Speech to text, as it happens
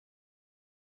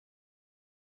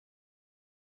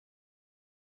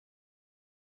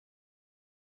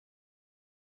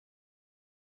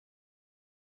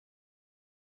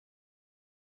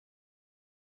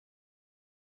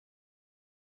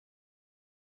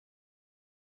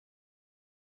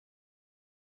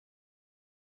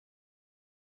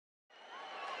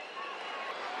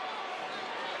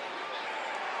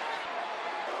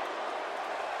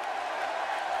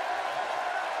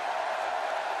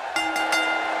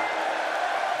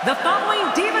The following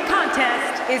Diva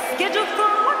contest is scheduled for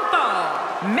one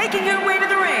fall. Making her way to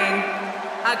the ring,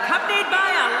 accompanied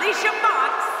by Alicia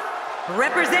Fox,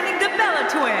 representing the Bella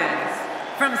Twins.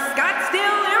 From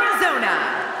Scottsdale, Arizona,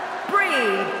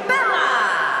 Brie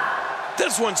Bella.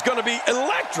 This one's going to be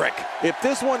electric. If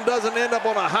this one doesn't end up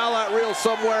on a highlight reel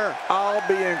somewhere, I'll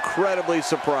be incredibly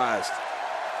surprised.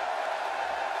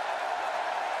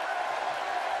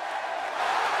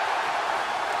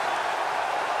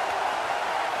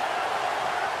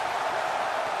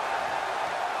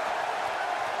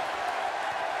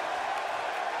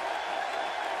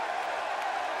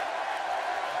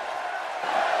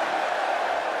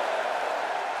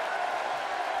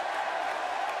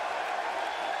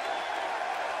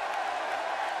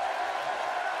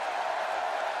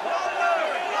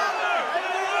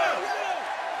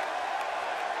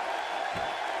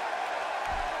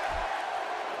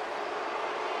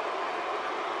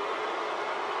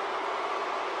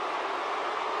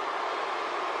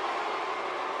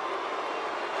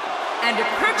 And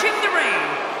approaching the ring,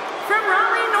 from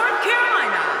Raleigh, North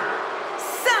Carolina,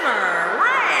 Summer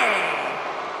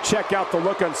Rae. Check out the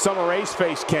look on Summer Rae's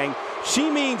face, King. She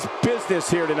means business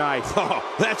here tonight. Oh,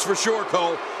 that's for sure,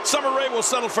 Cole. Summer Rae will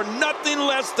settle for nothing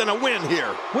less than a win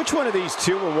here. Which one of these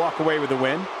two will walk away with the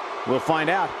win? We'll find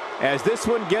out as this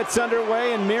one gets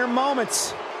underway in mere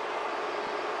moments.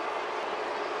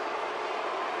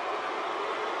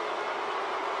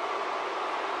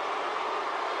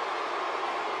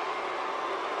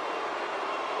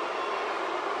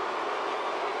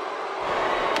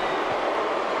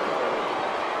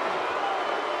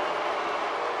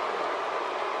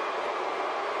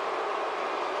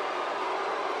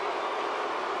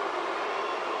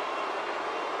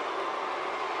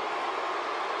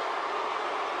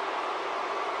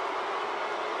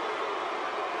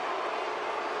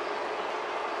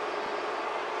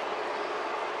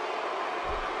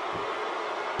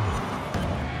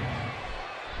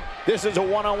 This is a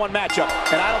one-on-one matchup,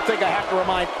 and I don't think I have to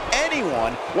remind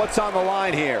anyone what's on the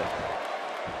line here.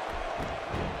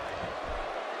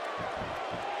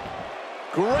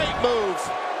 Great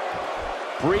move.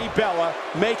 Brie Bella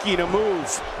making a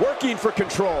move, working for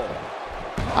control.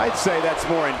 I'd say that's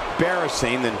more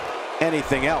embarrassing than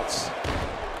anything else.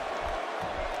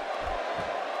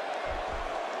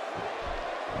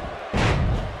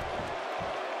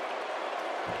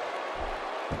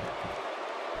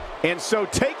 And so,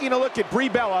 taking a look at Brie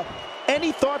Bella,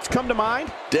 any thoughts come to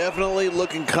mind? Definitely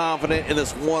looking confident in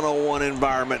this one-on-one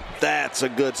environment. That's a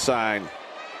good sign.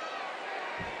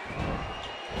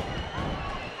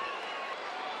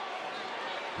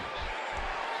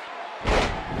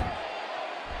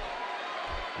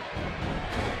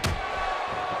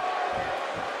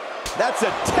 That's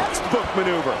a textbook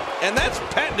maneuver. And that's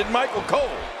patented Michael Cole.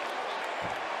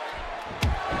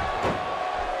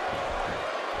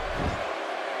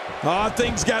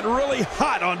 Things got really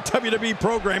hot on WWE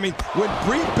programming when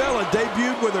Brie Bella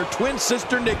debuted with her twin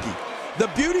sister Nikki. The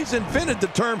Beauties invented the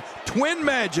term twin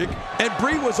magic, and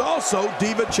Brie was also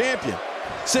Diva Champion.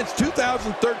 Since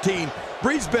 2013,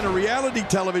 Brie's been a reality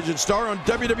television star on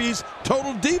WWE's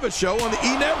Total Diva show on the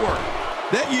E! Network.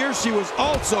 That year, she was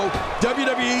also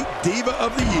WWE Diva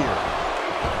of the Year.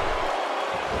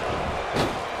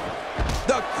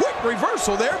 The quick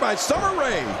reversal there by Summer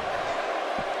Rae.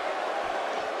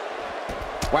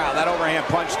 Wow, that overhand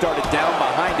punch started down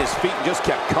behind his feet and just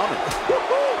kept coming.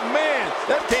 Man,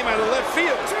 that came out of left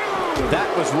field. That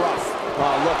was rough.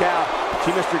 Oh, look out.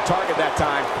 She missed her target that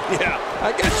time. Yeah,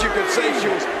 I guess you could say she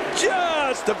was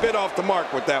just a bit off the mark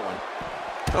with that one.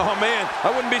 Oh, man,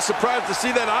 I wouldn't be surprised to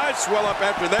see that eye swell up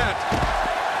after that.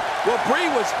 Well, Brie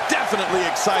was definitely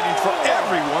exciting for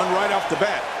everyone right off the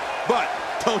bat. But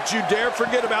don't you dare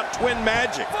forget about twin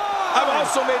magic. I've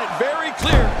also made it very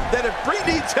clear that if Brie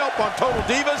needs help on Total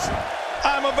Divas,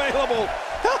 I'm available.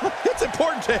 It's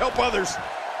important to help others.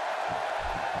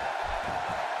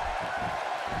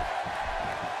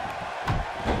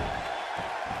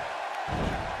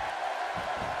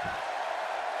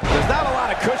 There's not a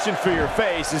lot of cushion for your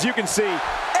face. As you can see,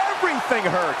 everything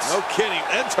hurts. No kidding,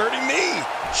 that's hurting me.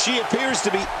 She appears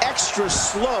to be extra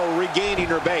slow regaining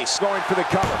her base. Going for the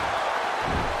cover.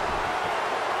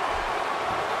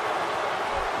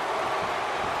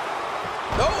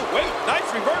 Oh, wait,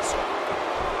 nice reversal.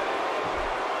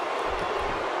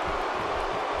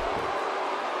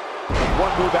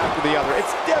 One move after the other.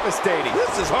 It's devastating.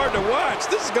 This is hard to watch.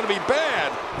 This is going to be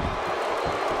bad.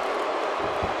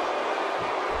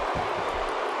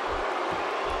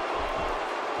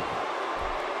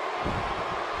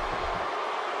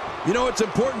 You know, it's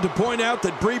important to point out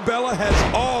that Brie Bella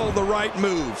has all the right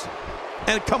moves.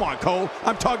 And come on, Cole,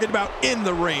 I'm talking about in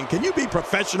the ring. Can you be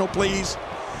professional, please?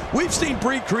 We've seen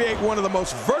Brie create one of the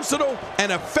most versatile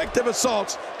and effective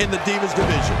assaults in the Divas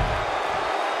division.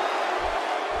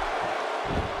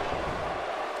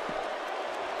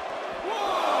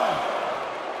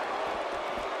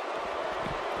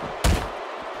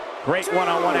 Great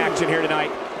one-on-one action here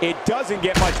tonight. It doesn't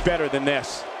get much better than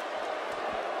this.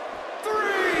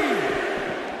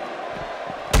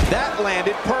 That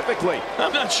landed perfectly.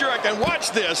 I'm not sure I can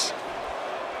watch this.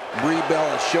 Brie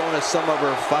Bella showing us some of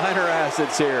her finer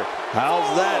assets here.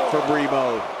 How's that for Brie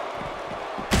mode?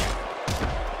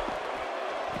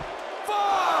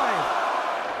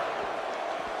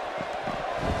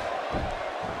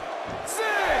 5,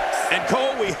 6. And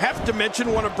Cole, we have to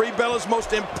mention one of Brie Bella's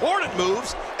most important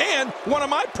moves and one of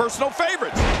my personal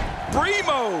favorites, Brie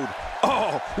mode.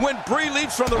 Oh, when Brie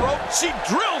leaps from the rope, she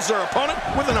drills her opponent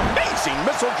with an amazing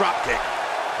missile dropkick.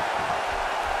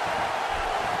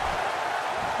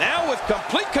 Now with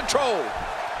complete control.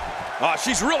 Oh,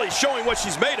 she's really showing what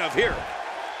she's made of here.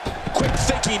 Quick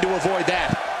thinking to avoid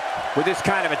that. With this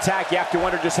kind of attack, you have to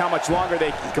wonder just how much longer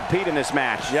they can compete in this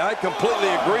match. Yeah, I completely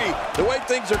agree. The way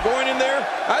things are going in there,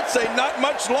 I'd say not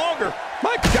much longer.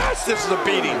 My gosh, this is a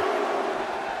beating.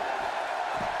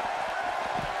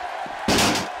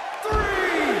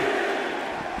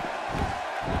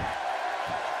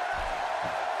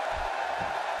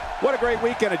 What a great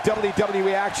weekend of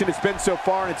WWE action it's been so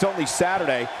far, and it's only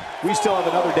Saturday. We still have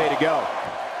another day to go.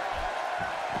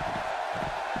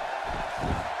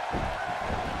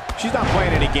 She's not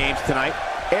playing any games tonight.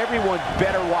 Everyone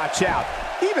better watch out.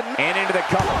 And into the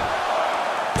cover.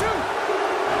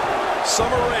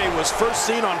 Summer Rae was first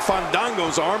seen on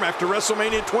Fandango's arm after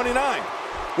WrestleMania 29.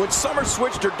 When Summer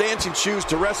switched her dancing shoes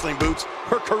to wrestling boots,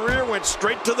 her career went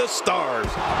straight to the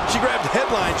stars. She grabbed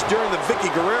headlines during the Vicky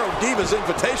Guerrero Divas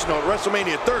Invitational at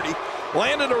WrestleMania 30,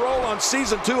 landed a role on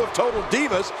Season 2 of Total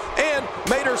Divas, and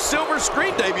made her silver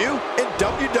screen debut in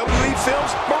WWE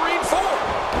Films' Marine 4.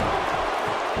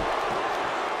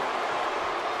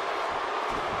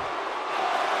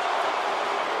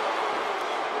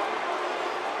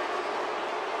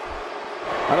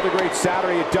 Another great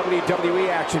Saturday of WWE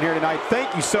action here tonight.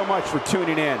 Thank you so much for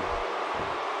tuning in.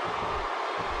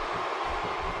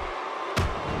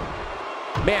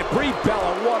 Man, Brie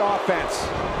Bella, what offense.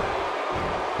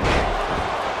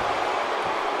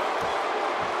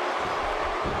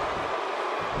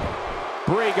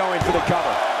 Brie going for the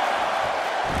cover.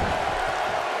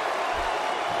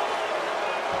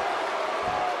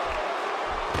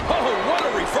 Oh, what a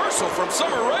reversal from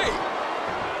Summer Rae.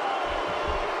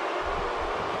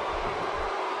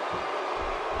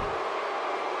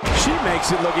 She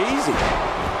makes it look easy.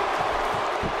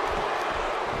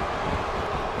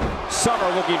 Summer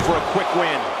looking for a quick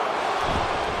win.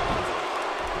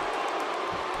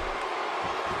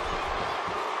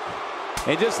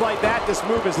 And just like that, this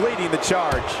move is leading the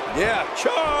charge. Yeah,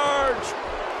 charge!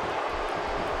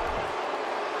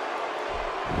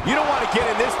 You don't want to get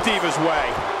in this Diva's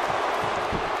way.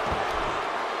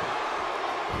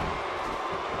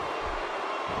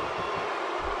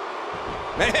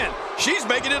 Man, she's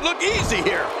making it look easy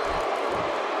here.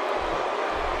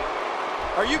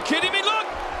 Are you kidding me? Look!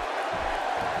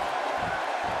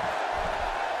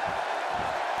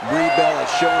 Brie Bella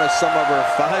showing us some of her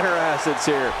finer assets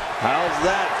here. How's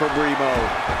that for Brie mode?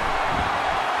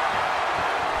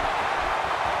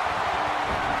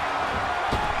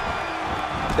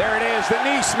 There it is, the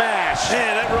knee smash.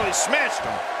 Man, that really smashed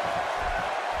him.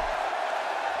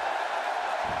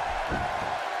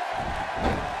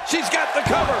 She's got the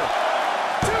cover.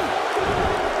 2.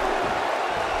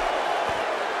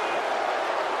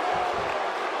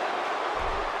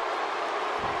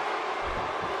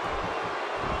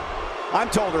 I'm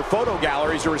told her photo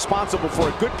galleries are responsible for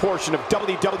a good portion of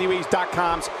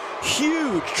WWE's.com's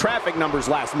huge traffic numbers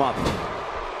last month.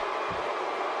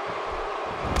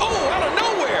 Oh, out of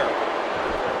nowhere.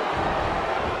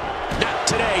 Not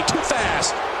today, too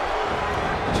fast.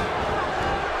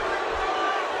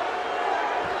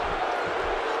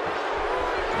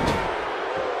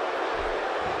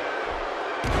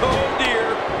 Oh,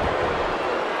 dear.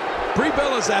 Brie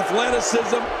Bella's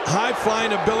athleticism,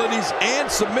 high-flying abilities, and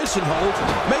submission holds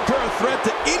make her a threat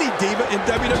to any diva in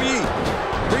WWE.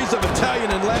 Brie's of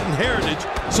Italian and Latin heritage,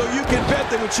 so you can bet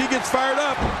that when she gets fired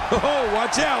up, oh,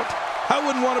 watch out. I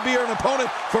wouldn't want to be her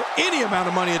opponent for any amount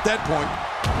of money at that point.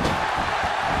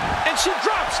 And she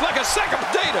drops like a sack of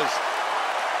potatoes.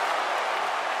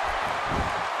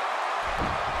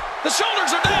 The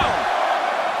shoulders are down.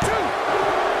 2.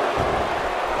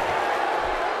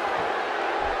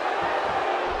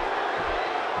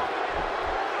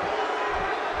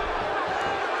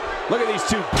 Look at these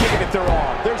two giving it their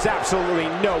all. There's absolutely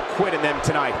no quit in them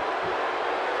tonight.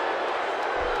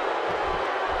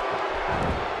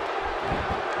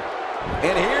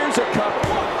 And here's a cover.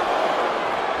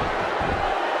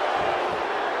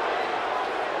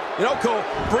 You know, Cole,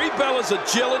 Brie Bella's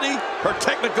agility, her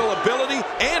technical ability,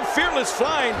 and fearless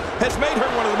flying has made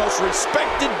her one of the most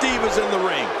respected divas in the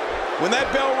ring. When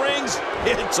that bell rings,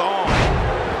 it's on.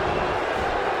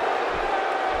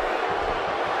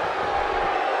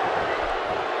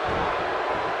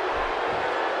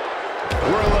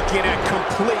 We're looking at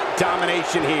complete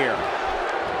domination here.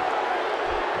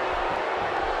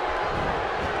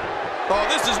 Oh,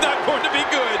 this is not going to be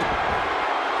good.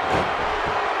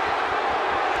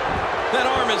 That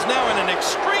arm is now in an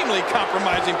extremely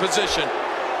compromising position.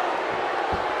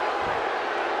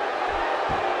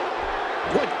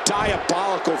 What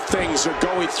diabolical things are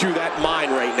going through that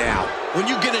mind right now? When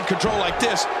you get in control like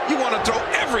this, you want to throw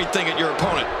everything at your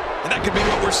opponent. And that could be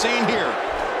what we're seeing here.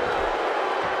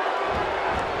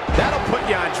 That'll put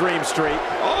you on Dream Street.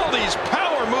 All these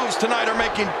power moves tonight are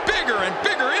making bigger and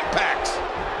bigger impacts.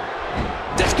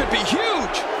 This could be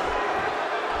huge.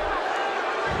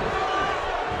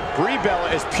 Brie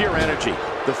Bella is pure energy.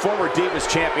 The former Divas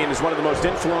champion is one of the most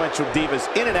influential divas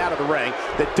in and out of the ring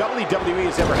that WWE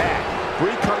has ever had.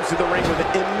 Brie comes to the ring with an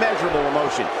immeasurable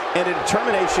emotion and a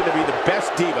determination to be the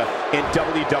best diva in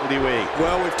WWE.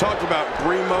 Well, we've talked about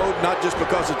Brie mode, not just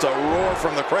because it's a roar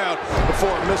from the crowd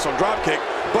before a missile dropkick,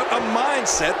 but a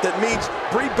mindset that means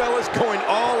Brie Bella's going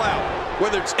all out,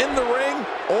 whether it's in the ring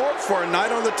or for a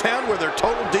night on the town where they're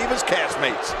total divas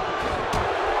castmates.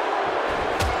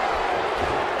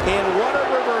 And what a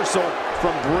reversal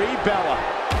from Brie Bella.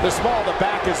 The small of the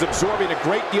back is absorbing a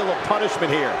great deal of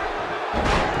punishment here.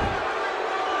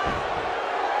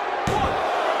 1,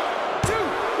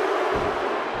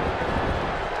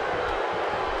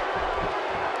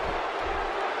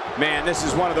 2. Man, this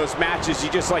is one of those matches you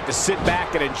just like to sit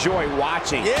back and enjoy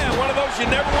watching. Yeah, one of those you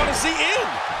never want to see end.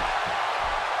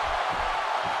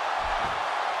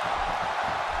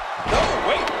 Oh,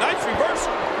 wait, nice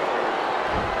reversal.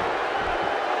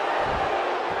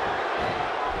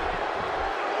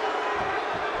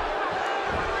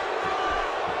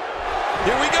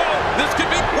 Here we go. This could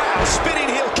be... Wow, spinning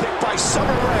heel kick by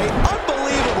Summer Rae.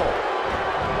 Unbelievable.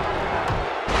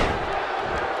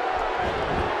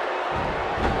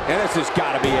 And this has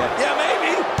got to be it. Yeah,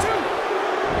 maybe. 2,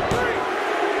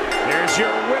 3. Here's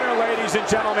your winner, ladies and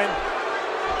gentlemen.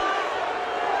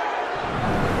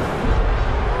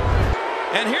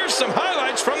 And here's some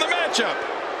highlights from the matchup.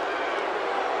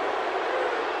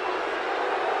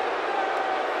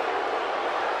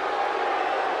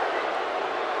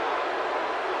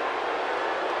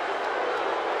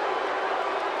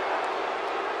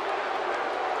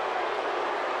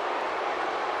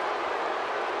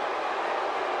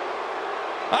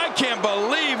 I can't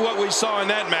believe what we saw in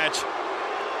that match.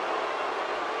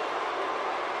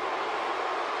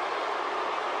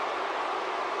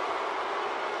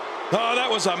 Oh, that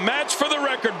was a match for the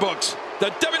record books. The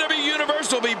WWE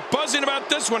Universe will be buzzing about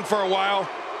this one for a while.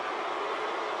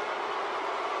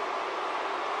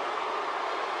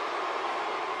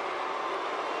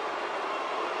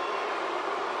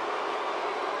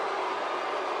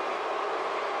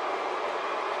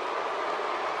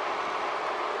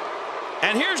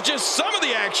 And here's just some of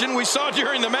the action we saw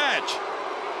during the match.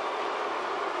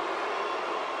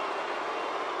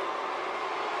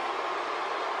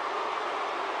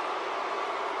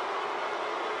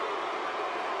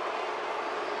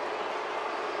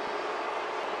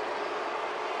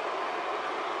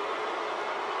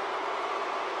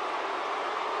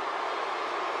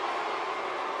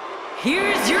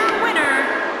 Here's your winner,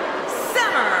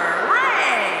 Summer Rae.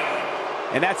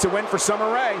 And that's a win for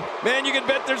Summer Rae. Man, you can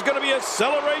bet there's going to be a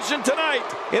celebration tonight.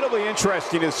 It'll be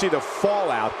interesting to see the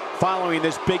fallout following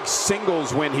this big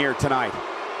singles win here tonight.